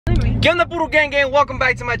¿Qué onda, puro gang? Welcome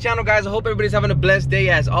back to my channel, guys. I hope everybody's having a blessed day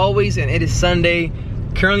as always, and it is Sunday.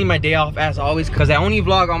 Currently my day off as always, because I only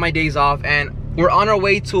vlog on my days off, and we're on our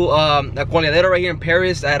way to the Coleadero right here in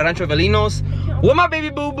Paris at Rancho Avelinos with my baby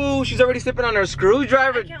boo boo. She's already sipping on her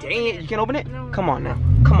screwdriver. Dang it, you can't open it? No. Come on now.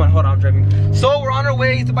 Come on, hold on, I'm driving. So we're on our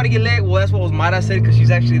way. It's about to get late. Well, that's what Osmara said, because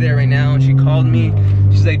she's actually there right now, and she called me.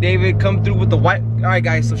 She's like, David, come through with the white. All right,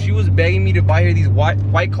 guys. So she was begging me to buy her these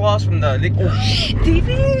white claws from the. Oh,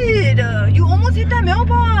 David, you almost hit that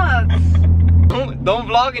mailbox. Don't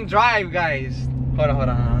vlog and drive, guys. Hold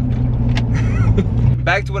on.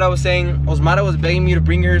 Back to what I was saying. Osmara was begging me to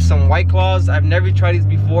bring her some white claws. I've never tried these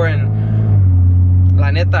before, and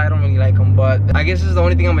la neta, I don't really like them, but I guess this is the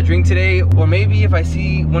only thing I'm gonna drink today. Or maybe if I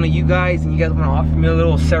see one of you guys and you guys want to offer me a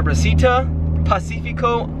little cervecita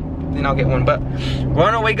Pacifico, then I'll get one. But we're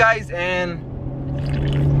on our way, guys, and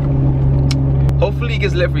hopefully it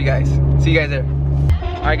gets lit for you guys. See you guys there.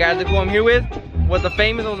 All right, guys, look who I'm here with the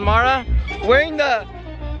famous Osmara, wearing the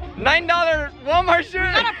 $9 Walmart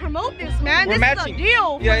shirt. We gotta promote this, man. We're matching. Is a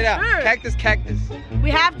deal. Yeah. Sure. Cactus.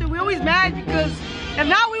 We have to. We always match, because if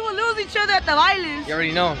not, we will lose each other at the bailes. You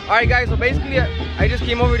already know. All right, guys. So basically, I just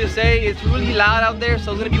came over to say it's really loud out there,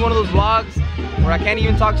 so it's gonna be one of those vlogs where I can't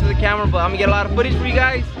even talk to the camera, but I'm gonna get a lot of footage for you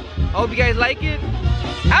guys. I hope you guys like it.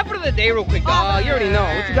 After the day, real quick, dog. You already know.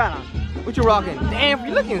 What you got on? What you rocking? Damn,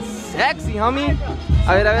 you're looking sexy, homie.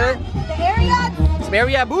 A ver. The area. Some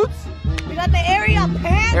area boots. We got the area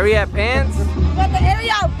pants. Area pants. We got the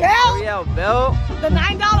area belt. Area belt. The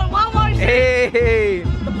 $9 Walmart shirt. Hey.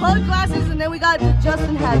 The pug glasses, and then we got the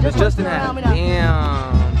Justin hat. The Justin hat.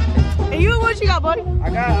 Damn. And you, what you got, buddy?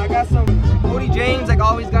 I got some Cody James, like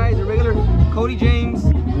always, guys. The regular Cody James.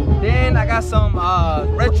 Then I got some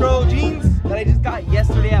retro jeans that I just got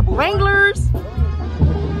yesterday at Wranglers.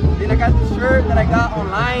 Then I got this shirt that I got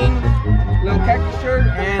online, little cactus shirt,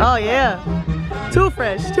 and oh yeah, too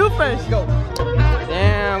fresh. Let's go.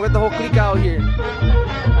 Damn, with the whole clique out here.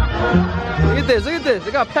 Look at this.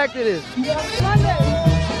 Look how packed it is.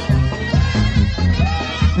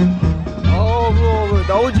 Oh,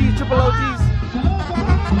 the OGs, triple OGs.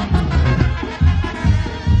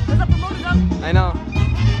 I know.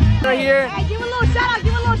 Right here. Hey, give a little shout out.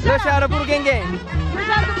 Little shout out, puro gang. Shout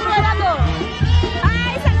out to Puro Herando.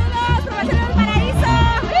 Ay, saludos, promoción del paraíso.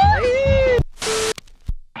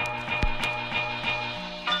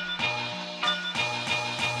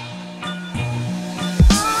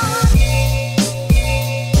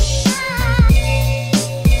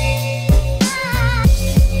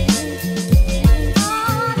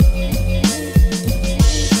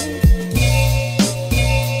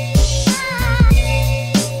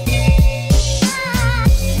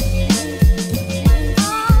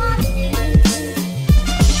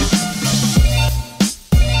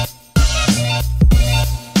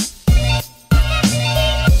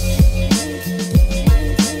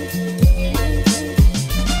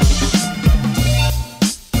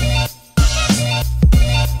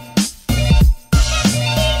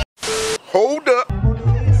 Hold up.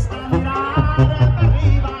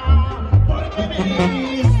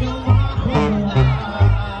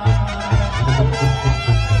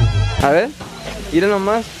 A ver, mira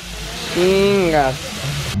nomás. Chingas.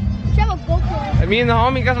 Me and the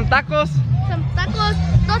homie got some tacos. Some tacos,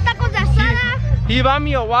 2 tacos de asada. He bought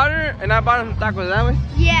me a water and I bought him some tacos, that way?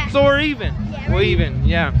 Yeah. So we're even. Yeah, we're even,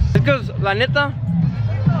 yeah. Because la neta,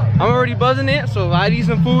 I'm already buzzing it, so I eat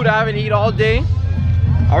some food I haven't eaten all day.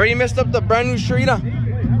 I already messed up the brand new shirita.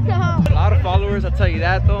 A lot of followers, I'll tell you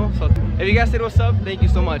that though. So if you guys said what's up, thank you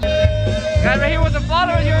so much. Guys, right here with the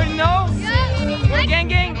followers, you already know. Yeah. We're gang.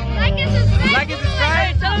 Like and subscribe. Like and subscribe.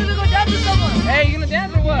 Hey, tell them to go dance with someone. Hey, you gonna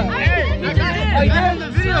dance or what? Hey, you just did. Oh, you did in the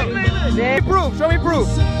video. Show me proof.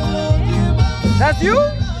 That's you?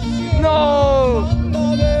 No.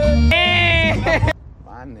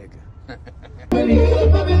 My nigga.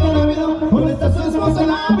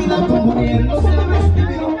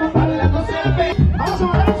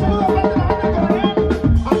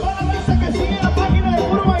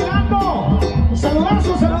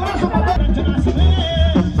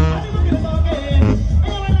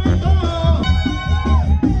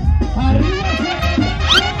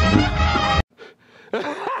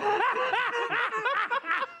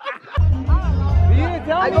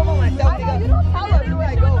 I go by myself. You don't tell us where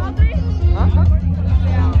I go. Huh?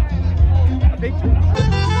 A picture?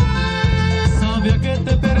 Sabía que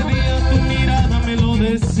te perdía, tu mirada me lo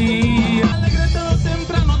decía. Alegre tarde o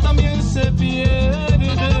temprano también se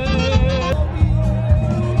pierde.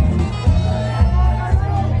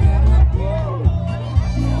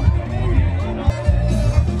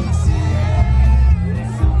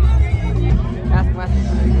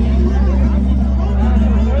 Ask.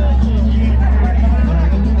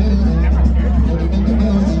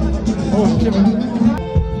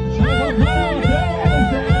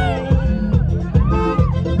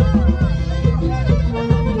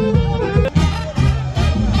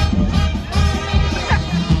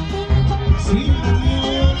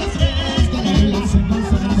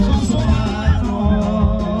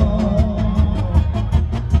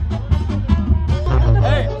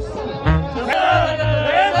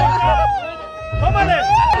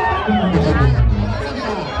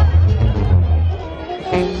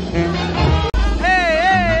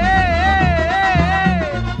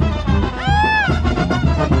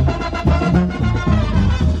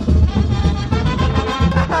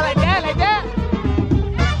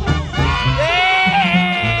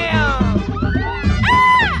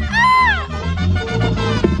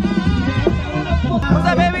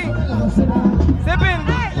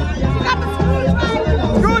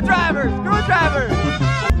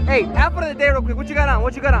 What you got on?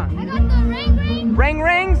 What you got on? I got the ring. Rang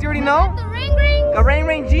rangs, you already know? The ring. Got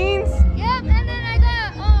rang jeans? Yeah, and then I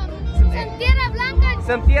got some tierra blancas.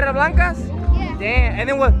 Some tierra blancas? Yeah. Damn, and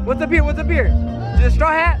then what's up here? What's up here? Just a straw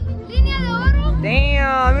hat? Línea de oro.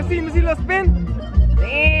 Damn, let me see the spin.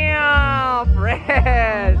 Damn,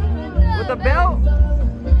 fresh. With the belt?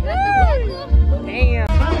 Damn.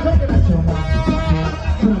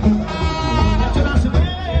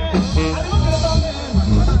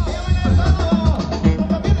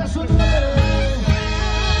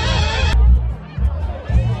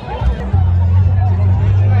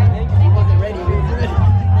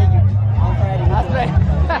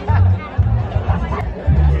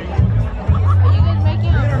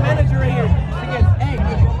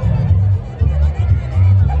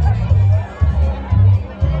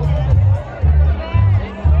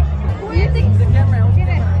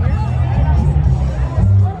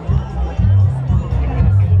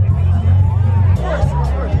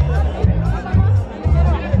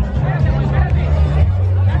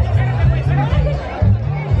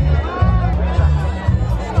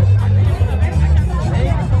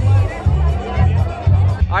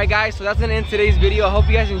 Alright guys, so that's gonna end today's video. I hope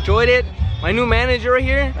you guys enjoyed it. My new manager right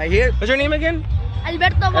here. Right here. What's your name again?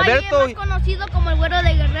 Alberto Valle, más conocido como el güero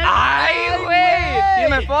de Guerrero. Ay, güey! He's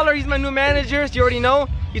my follower, he's my new manager, so you already know.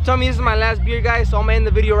 You told me this is my last beer, guys, so I'm gonna end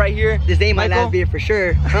the video right here. This ain't my last beer for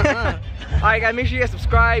sure. Alright guys, make sure you guys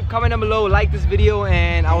subscribe, comment down below, like this video,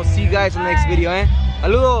 and I will see you guys in the next video, eh?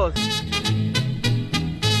 Saludos!